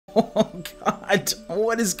Oh god,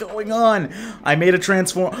 what is going on? I made a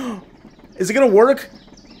transform. Is it gonna work?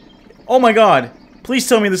 Oh my god. Please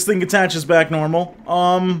tell me this thing attaches back normal.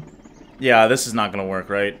 Yeah, this is not gonna work,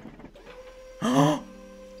 right?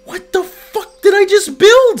 What the fuck did I just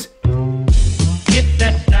build? Get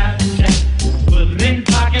that style check, put it in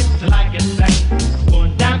pockets till I get back.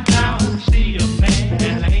 Going downtown, see a man,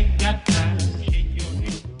 and I ain't got time to shake your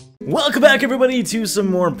hand. Welcome back, everybody, to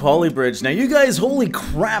some more Polybridge. Now, you guys, holy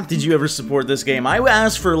crap, did you ever support this game? I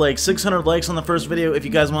asked for like 600 likes on the first video if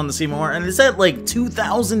you guys wanted to see more, and it's at like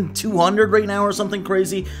 2,200 right now or something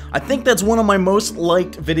crazy. I think that's one of my most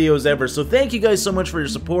liked videos ever, so thank you guys so much for your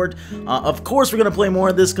support. Of course, we're going to play more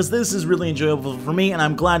of this because this is really enjoyable for me, and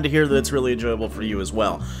I'm glad to hear that it's really enjoyable for you as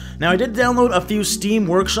well. Now, I did download a few Steam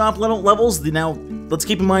Workshop levels. Now, let's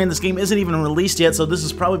keep in mind this game isn't even released yet, so this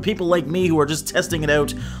is probably people like me who are just testing it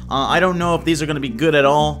out. I don't know if these are going to be good at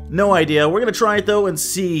all. No idea. We're going to try it, though, and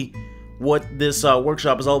see what this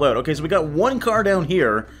workshop is all about. Okay, so we got one car down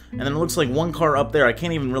here, and then it looks like one car up there. I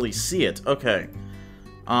can't even really see it. Okay.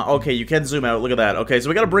 Okay, you can zoom out. Look at that. Okay, so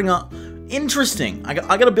we got to bring up... Interesting. I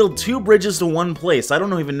got to build two bridges to one place. I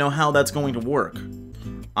don't even know how that's going to work.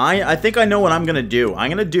 I think I know what I'm going to do. I'm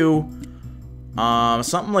going to do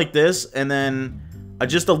something like this, and then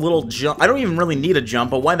just a little jump. I don't even really need a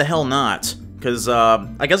jump, but why the hell not? Because,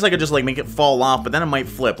 I guess I could just, like, make it fall off, but then it might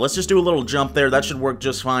flip. Let's just do a little jump there. That should work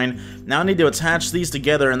just fine. Now I need to attach these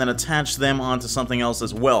together and then attach them onto something else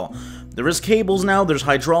as well. There is cables now, there's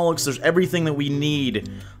hydraulics, there's everything that we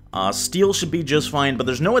need. Steel should be just fine, but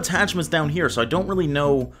there's no attachments down here, so I don't really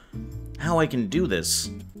know how I can do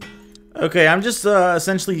this. Okay, I'm just,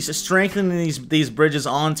 essentially strengthening these bridges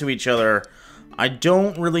onto each other. I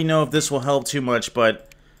don't really know if this will help too much,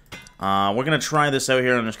 but... we're gonna try this out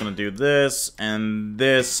here. I'm just gonna do this and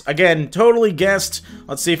this. Again, totally guessed.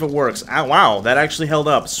 Let's see if it works. Ow, wow, that actually held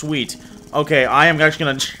up. Sweet. Okay, I am actually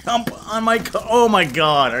gonna jump on my oh my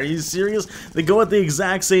god, are you serious? They go at the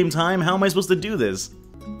exact same time? How am I supposed to do this?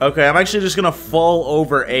 Okay, I'm actually just gonna fall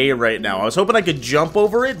over A right now. I was hoping I could jump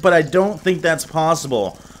over it, but I don't think that's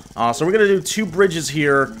possible. So we're gonna do two bridges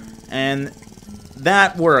here, and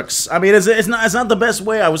that works. I mean, it's not the best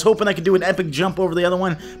way. I was hoping I could do an epic jump over the other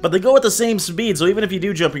one, but they go at the same speed, so even if you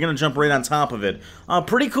do jump, you're gonna jump right on top of it.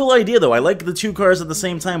 Pretty cool idea, though. I like the two cars at the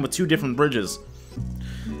same time with two different bridges.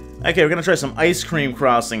 Okay, we're gonna try some ice cream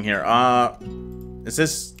crossing here. Is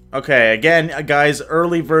this... Okay, again, guys,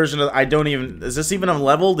 early version of... I don't even... Is this even a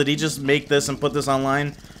level? Did he just make this and put this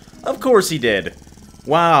online? Of course he did.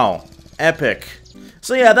 Wow. Epic.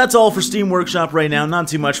 So yeah, that's all for Steam Workshop right now, not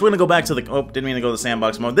too much. We're gonna go back to the... Oh, didn't mean to go to the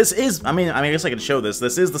Sandbox mode. This is... I mean, I guess I could show this.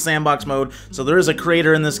 This is the Sandbox mode, so there is a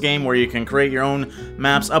creator in this game where you can create your own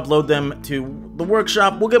maps, upload them to the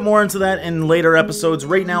workshop. We'll get more into that in later episodes.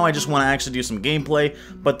 Right now, I just want to actually do some gameplay,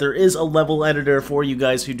 but there is a level editor for you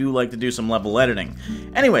guys who do like to do some level editing.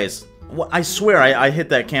 Anyways... I swear I hit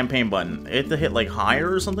that campaign button. I had to hit like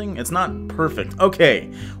higher or something? It's not perfect.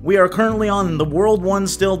 Okay, we are currently on the world 1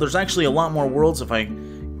 still. There's actually a lot more worlds if I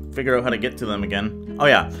figure out how to get to them again. Oh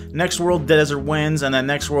yeah, next world Desert Winds, and then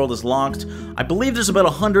next world is locked. I believe there's about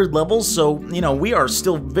 100 levels, so, you know, we are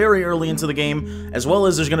still very early into the game, as well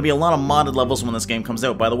as there's going to be a lot of modded levels when this game comes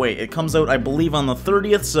out. By the way, it comes out, I believe, on the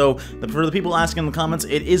 30th, so for the people asking in the comments,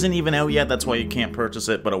 it isn't even out yet, that's why you can't purchase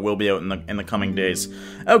it, but it will be out in the coming days.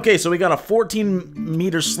 Okay, so we got a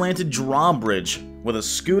 14-meter slanted drawbridge with a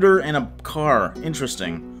scooter and a car.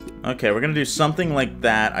 Interesting. Okay, we're gonna do something like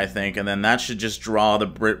that, I think, and then that should just draw the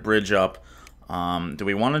bridge up. Do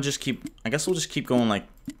we want to just keep... I guess we'll just keep going like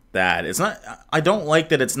that. It's not... I don't like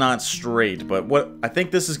that it's not straight, but what... I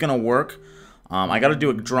think this is gonna work. I gotta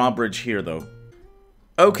do a drawbridge here, though.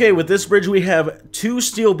 Okay, with this bridge we have 2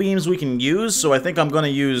 steel beams we can use, so I think I'm gonna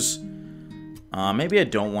use... maybe I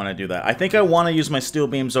don't want to do that. I think I want to use my steel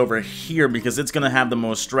beams over here because it's gonna have the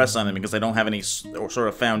most stress on it because I don't have any sort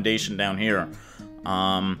of foundation down here.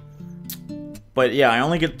 But yeah, I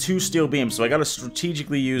only get 2 steel beams, so I gotta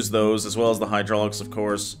strategically use those, as well as the hydraulics, of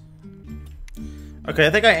course. Okay, I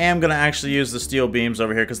think I am gonna actually use the steel beams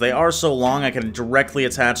over here, because they are so long, I can directly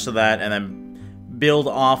attach to that, and then build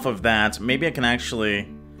off of that. Maybe I can actually...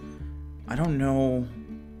 I don't know...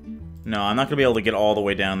 No, I'm not gonna be able to get all the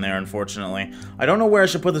way down there, unfortunately. I don't know where I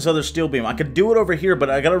should put this other steel beam. I could do it over here, but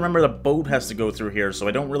I gotta remember the boat has to go through here, so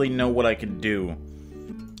I don't really know what I could do.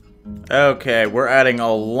 Okay, we're adding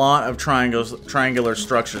a lot of triangular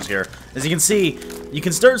structures here. As you can see, you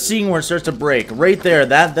can start seeing where it starts to break. Right there,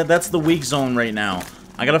 that's the weak zone right now.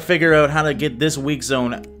 I gotta figure out how to get this weak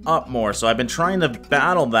zone up more. So I've been trying to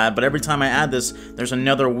battle that, but every time I add this, there's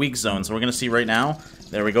another weak zone. So we're gonna see right now.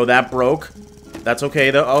 There we go, that broke. That's okay,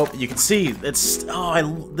 though. Oh, you can see, it's...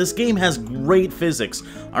 Oh, this game has great physics.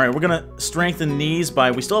 Alright, we're gonna strengthen these by...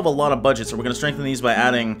 We still have a lot of budget, so we're gonna strengthen these by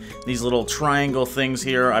adding these little triangle things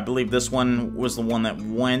here. I believe this one was the one that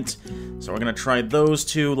went. So we're gonna try those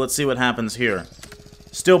two. Let's see what happens here.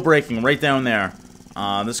 Still breaking, right down there.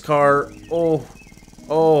 This car... Oh.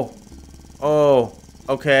 Oh. Oh.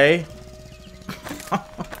 Okay.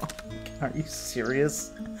 Are you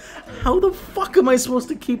serious? How the fuck am I supposed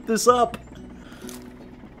to keep this up?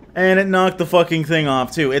 And it knocked the fucking thing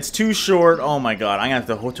off, too. It's too short. Oh my god, I'm gonna have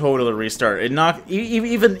to totally restart. It knocked...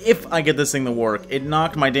 Even if I get this thing to work, it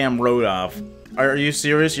knocked my damn road off. Are you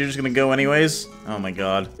serious? You're just gonna go anyways? Oh my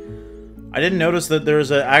god. I didn't notice that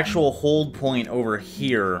there's an actual hold point over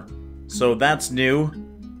here. So that's new.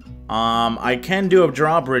 I can do a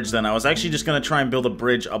drawbridge then. I was actually just gonna try and build a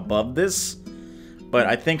bridge above this. But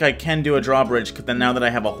I think I can do a drawbridge now that I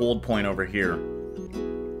have a hold point over here.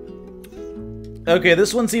 Okay,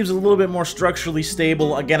 this one seems a little bit more structurally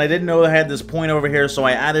stable. Again, I didn't know I had this point over here, so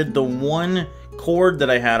I added the one cord that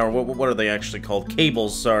I had, or what are they actually called?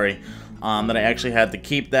 Cables, sorry. That I actually had to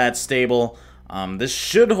keep that stable. This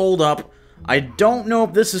should hold up. I don't know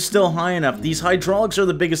if this is still high enough. These hydraulics are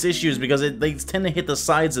the biggest issues because they tend to hit the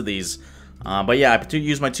sides of these. But yeah, I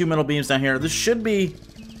use my 2 metal beams down here. This should be...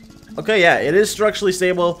 Okay, yeah, it is structurally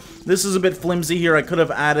stable. This is a bit flimsy here. I could have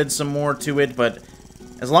added some more to it, but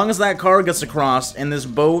as long as that car gets across and this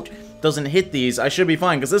boat doesn't hit these, I should be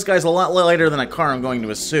fine, because this guy's a lot lighter than a car, I'm going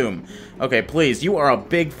to assume. Okay, please, you are a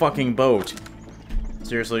big fucking boat.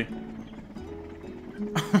 Seriously?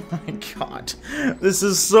 Oh my god. This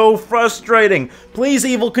is so frustrating. Please,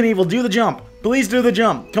 Evel Knievel, do the jump. Please do the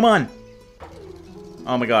jump. Come on.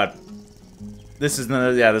 Oh my god. This is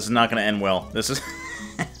not, yeah, this is not gonna end well. This is...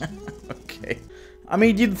 Okay. I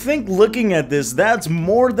mean, you'd think looking at this, that's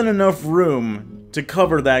more than enough room to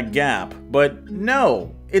cover that gap. But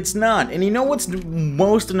no, it's not. And you know what's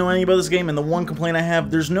most annoying about this game, and the one complaint I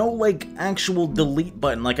have? There's no, like, actual delete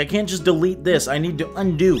button. Like, I can't just delete this. I need to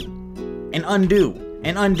undo. And undo.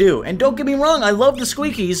 And undo. And don't get me wrong, I love the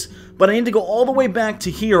squeakies, but I need to go all the way back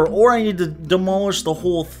to here, or I need to demolish the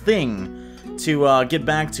whole thing to get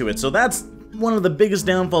back to it. So that's one of the biggest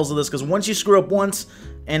downfalls of this, because once you screw up once,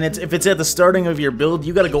 and if it's at the starting of your build,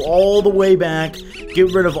 you gotta go all the way back,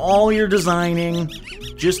 get rid of all your designing,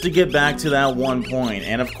 just to get back to that one point.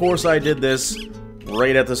 And of course I did this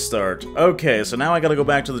right at the start. Okay, so now I gotta go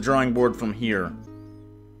back to the drawing board from here.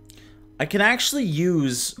 I can actually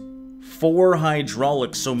use 4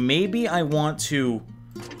 hydraulics, so maybe I want to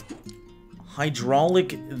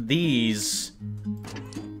hydraulic these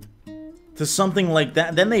to something like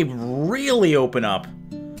that. Then they really open up.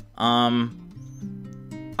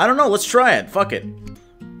 I don't know, let's try it. Fuck it.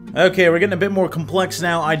 Okay, we're getting a bit more complex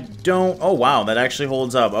now. I don't... Oh, wow, that actually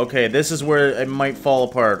holds up. Okay, this is where it might fall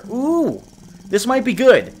apart. Ooh! This might be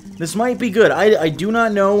good. This might be good. I do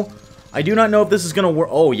not know. I do not know if this is gonna work.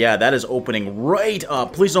 Oh, yeah, that is opening right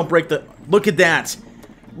up. Please don't break the... Look at that!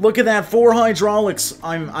 Look at that, 4 hydraulics!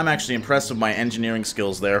 I'm actually impressed with my engineering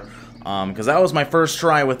skills there. Because that was my first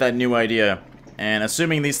try with that new idea. And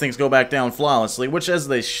assuming these things go back down flawlessly, which as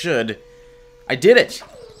they should, I did it!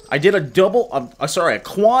 I did a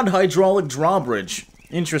quad hydraulic drawbridge.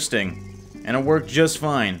 Interesting. And it worked just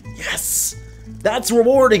fine. Yes! That's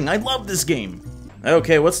rewarding! I love this game!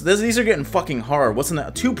 Okay, what's this? These are getting fucking hard. What's in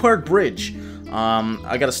that? 2-part bridge.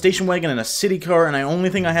 I got a station wagon and a city car, and the only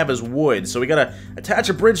thing I have is wood. So we gotta attach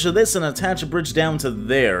a bridge to this and attach a bridge down to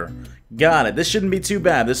there. Got it. This shouldn't be too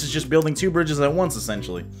bad. This is just building 2 bridges at once,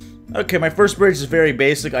 essentially. Okay, my first bridge is very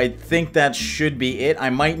basic. I think that should be it. I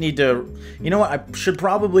might need to... You know what? I should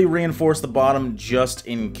probably reinforce the bottom just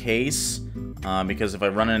in case. Because if I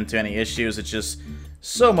run into any issues, it's just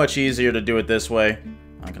so much easier to do it this way.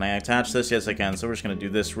 Can I attach this? Yes, I can. So we're just going to do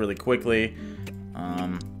this really quickly.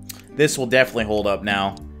 This will definitely hold up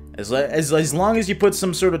now. As long as you put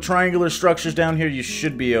some sort of triangular structures down here, you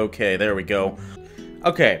should be okay. There we go.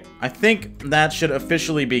 Okay, I think that should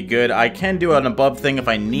officially be good. I can do an above thing if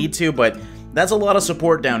I need to, but that's a lot of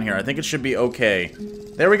support down here. I think it should be okay.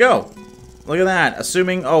 There we go. Look at that.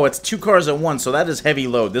 Assuming... Oh, it's 2 cars at once, so that is heavy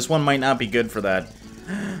load. This one might not be good for that.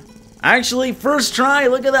 Actually, first try.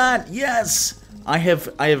 Look at that. Yes! I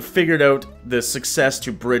have figured out the success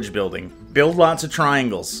to bridge building. Build lots of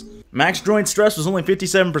triangles. Max joint stress was only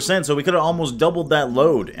 57%, so we could have almost doubled that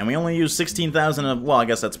load. And we only used 16,000 of... Well, I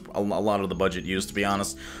guess that's a lot of the budget used, to be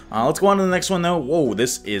honest. Let's go on to the next one, though. Whoa,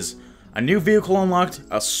 this is a new vehicle unlocked.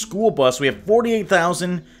 A school bus. We have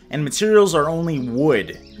 48,000, and materials are only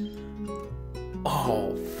wood.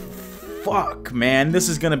 Oh, fuck, man. This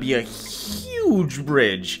is gonna be a huge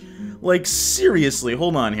bridge. Like, seriously,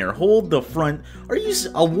 hold on here. Hold the front. Are you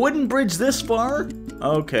a wooden bridge this far?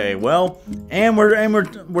 Okay, well, and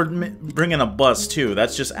we're bringing a bus too.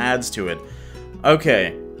 That just adds to it.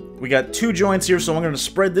 Okay, we got 2 joints here, so I'm gonna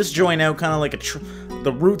spread this joint out kind of like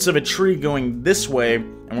the roots of a tree going this way,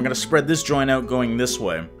 and we're gonna spread this joint out going this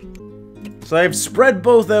way. So I've spread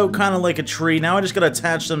both out kind of like a tree. Now I just gotta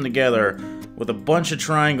attach them together with a bunch of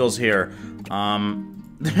triangles here.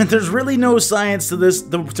 There's really no science to this,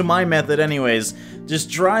 to my method anyways.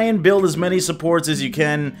 Just try and build as many supports as you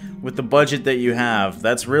can with the budget that you have.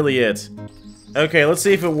 That's really it. Okay, let's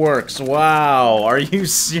see if it works. Wow, are you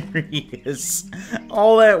serious?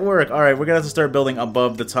 All that work. Alright, we're gonna have to start building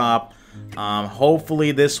above the top.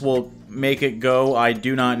 Hopefully this will make it go. I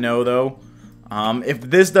do not know though. If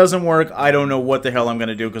this doesn't work, I don't know what the hell I'm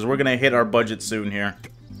gonna do, because we're gonna hit our budget soon here.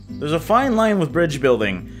 There's a fine line with bridge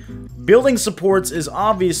building. Building supports is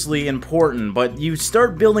obviously important, but you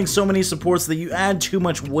start building so many supports that you add too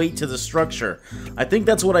much weight to the structure. I think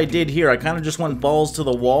that's what I did here. I kind of just went balls to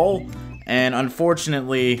the wall, and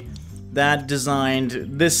unfortunately, that designed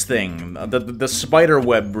this thing, the spider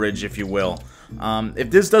web bridge, if you will. If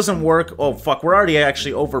this doesn't work, oh fuck, we're already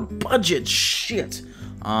actually over budget, shit.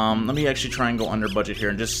 Let me actually try and go under budget here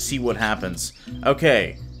and just see what happens.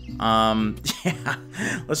 Okay. Yeah,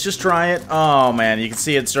 let's just try it. Oh man, you can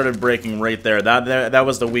see it started breaking right there. That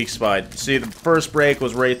was the weak spot. See, the first break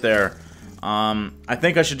was right there. I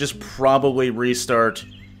think I should just probably restart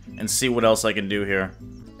and see what else I can do here.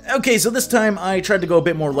 Okay, so this time I tried to go a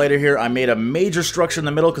bit more lighter here. I made a major structure in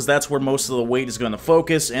the middle because that's where most of the weight is going to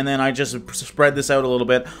focus, and then I just spread this out a little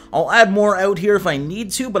bit. I'll add more out here if I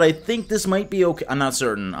need to, but I think this might be okay. I'm not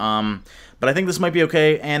certain. But I think this might be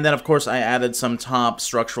okay, and then of course I added some top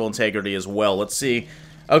structural integrity as well. Let's see.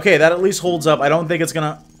 Okay, that at least holds up. I don't think it's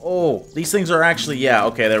gonna... Oh, these things are actually... Yeah,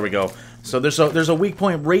 okay, there we go. So there's a weak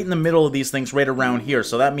point right in the middle of these things right around here,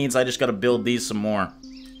 so that means I just gotta build these some more.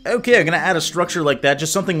 Okay, I'm gonna add a structure like that,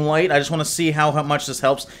 just something light. I just want to see how much this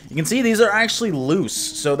helps. You can see these are actually loose,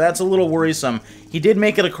 so that's a little worrisome. He did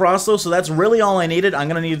make it across though, so that's really all I needed. I'm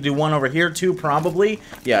gonna need to do one over here too, probably.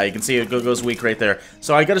 Yeah, you can see it goes weak right there.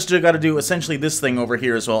 So I gotta do essentially this thing over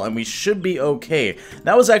here as well, and we should be okay.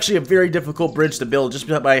 That was actually a very difficult bridge to build, just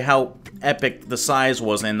by how epic the size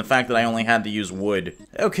was and the fact that I only had to use wood.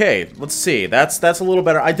 Okay, let's see. That's a little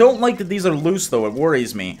better. I don't like that these are loose though. It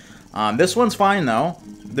worries me. This one's fine though.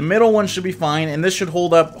 The middle one should be fine, and this should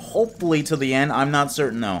hold up, hopefully, to the end. I'm not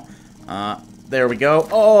certain, though. There we go.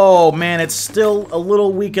 Oh, man, it's still a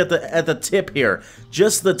little weak at the tip here.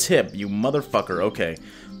 Just the tip, you motherfucker. Okay.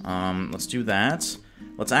 Let's do that.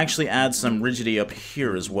 Let's actually add some rigidity up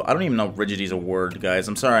here as well. I don't even know if rigidity is a word, guys.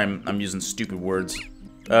 I'm sorry I'm using stupid words.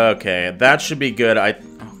 Okay, that should be good.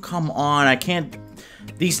 Oh, come on, I can't...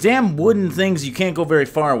 These damn wooden things you can't go very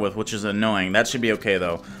far with, which is annoying. That should be okay,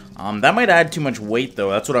 though. That might add too much weight,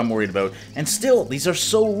 though. That's what I'm worried about. And still, these are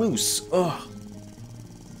so loose. Ugh.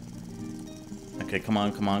 Okay, come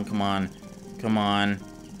on, come on, come on. Come on.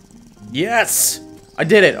 Yes! I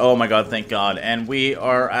did it! Oh my god, thank god. And we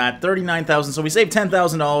are at 39,000, so we saved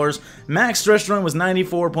 $10,000. Max restaurant was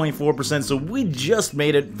 94.4%, so we just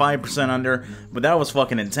made it 5% under. But that was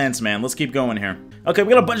fucking intense, man. Let's keep going here. Okay,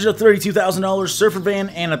 we got a budget of $32,000, surfer van,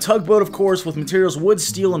 and a tugboat, of course, with materials wood,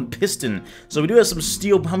 steel, and piston. So we do have some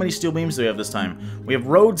steel. How many steel beams do we have this time? We have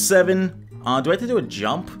road 7. Do I have to do a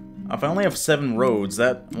jump? If I only have 7 roads,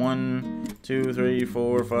 that 1, 2, 3,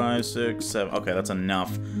 4, 5, 6, 7. Okay, that's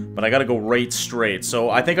enough. But I gotta go right straight. So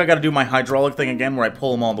I think I gotta do my hydraulic thing again where I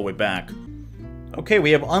pull them all the way back. Okay,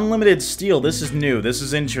 we have unlimited steel. This is new. This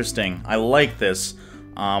is interesting. I like this.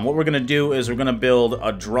 What we're gonna do is we're gonna build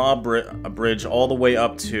a bridge all the way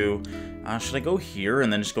up to... should I go here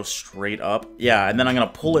and then just go straight up? Yeah, and then I'm gonna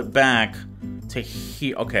pull it back to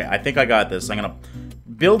here. Okay, I think I got this. I'm gonna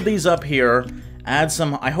build these up here. Add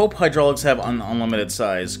some... I hope hydraulics have unlimited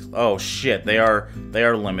size. Oh, shit. They are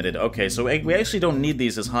limited. Okay, so we actually don't need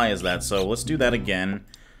these as high as that, so let's do that again.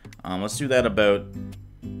 Let's do that about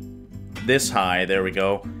this high. There we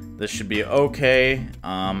go. This should be okay.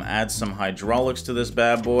 Add some hydraulics to this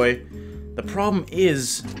bad boy. The problem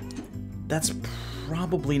is... that's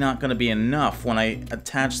probably not going to be enough when I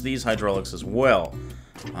attach these hydraulics as well.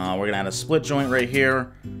 We're going to add a split joint right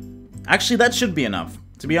here. Actually, that should be enough.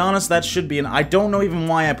 To be honest, that should be I don't know even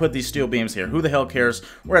why I put these steel beams here. Who the hell cares?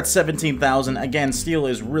 We're at 17,000. Again, steel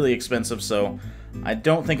is really expensive, so I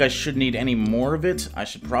don't think I should need any more of it. I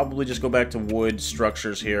should probably just go back to wood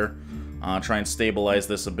structures here. Try and stabilize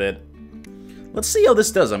this a bit. Let's see how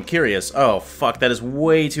this does. I'm curious. Oh, fuck. That is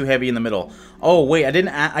way too heavy in the middle. Oh, wait. I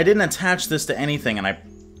didn't attach this to anything, and I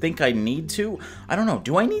think I need to. I don't know.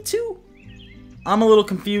 Do I need to? I'm a little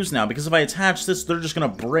confused now, because if I attach this, they're just gonna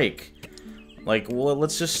break. Like, well,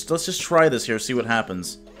 let's just try this here, see what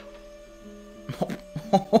happens.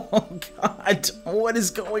 Oh, God. What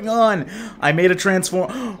is going on? I made a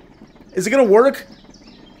transform... Is it gonna work?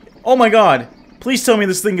 Oh, my God. Please tell me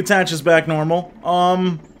this thing attaches back normal.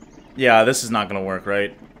 Yeah, this is not gonna work,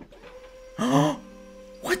 right?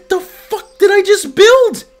 What the fuck did I just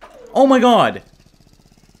build? Oh, my God.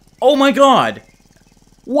 Oh, my God.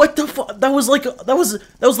 What the fuck? That was like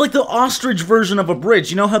the ostrich version of a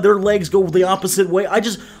bridge. You know how their legs go the opposite way? I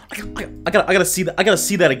gotta see that. I gotta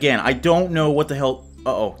see that again. I don't know what the hell.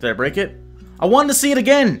 Uh-oh, did I break it? I wanted to see it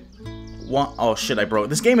again. Oh shit, I broke it.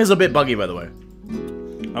 This game is a bit buggy, by the way.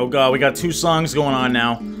 Oh god, we got 2 songs going on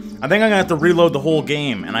now. I think I'm gonna have to reload the whole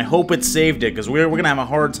game, and I hope it saved it, because we're gonna have a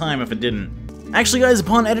hard time if it didn't. Actually, guys,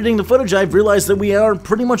 upon editing the footage, I've realized that we are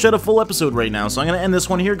pretty much at a full episode right now, so I'm gonna end this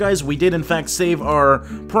one here, guys. We did, in fact, save our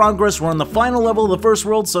progress. We're on the final level of the first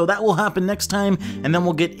world, so that will happen next time, and then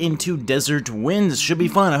we'll get into Desert Winds. Should be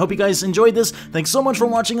fun. I hope you guys enjoyed this. Thanks so much for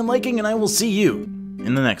watching and liking, and I will see you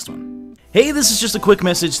in the next one. Hey, this is just a quick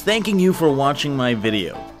message thanking you for watching my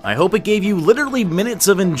video. I hope it gave you literally minutes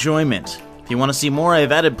of enjoyment. If you want to see more,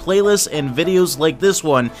 I've added playlists and videos like this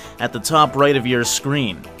one at the top right of your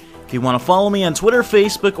screen. If you want to follow me on Twitter,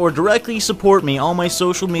 Facebook, or directly support me, all my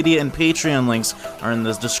social media and Patreon links are in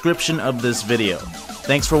the description of this video.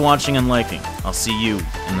 Thanks for watching and liking. I'll see you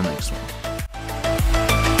in the next one.